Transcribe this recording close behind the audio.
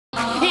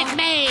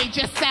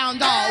just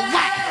sound all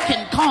whack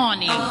and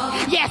corny.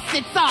 Yes,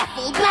 it's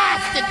awful,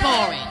 blasted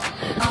boring.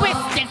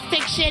 Twisted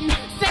fiction,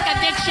 sick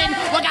addiction,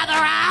 we'll gather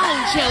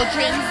round,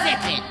 children,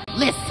 zip it,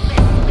 listen.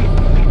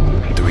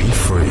 3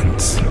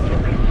 friends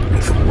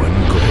with one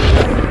goal.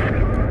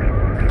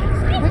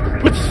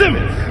 With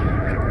Simmons!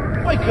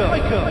 Wake up,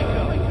 wake up.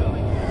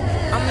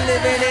 I'm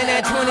living in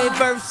that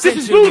 21st century.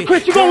 This is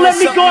ludicrous. You gonna let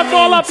me go after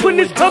all I put in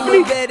this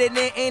company? Better than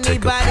Take a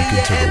anybody peek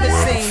into you the ever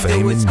world of seen.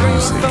 fame and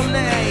music.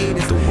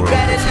 The world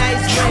Got a of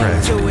nice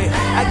ring to tragedy. it.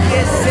 I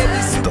guess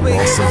every The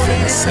loss of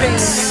superhero needs theme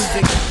innocence.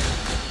 music.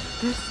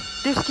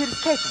 This kid is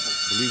capable.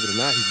 Believe it or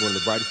not, he's one of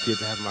the brightest kids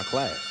I have in my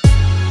class.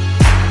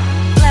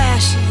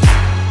 Flashing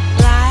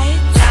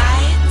lights,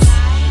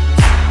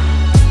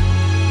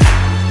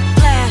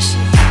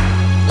 flashing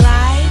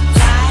lights.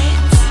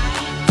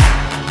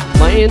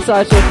 My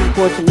inside source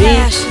report to me,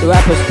 the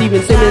rapper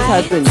Steven Simmons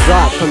has been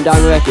dropped from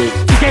Down Records.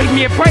 He gave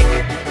me a break.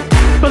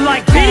 But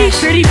like bitty,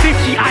 bitty,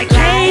 bitchy, I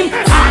came,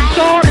 I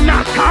saw, and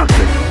I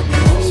conquered.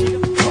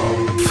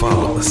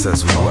 Follow us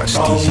as we watch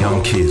these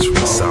young kids from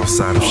the south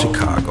side of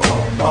Chicago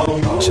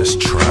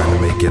just trying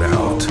to make it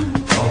out.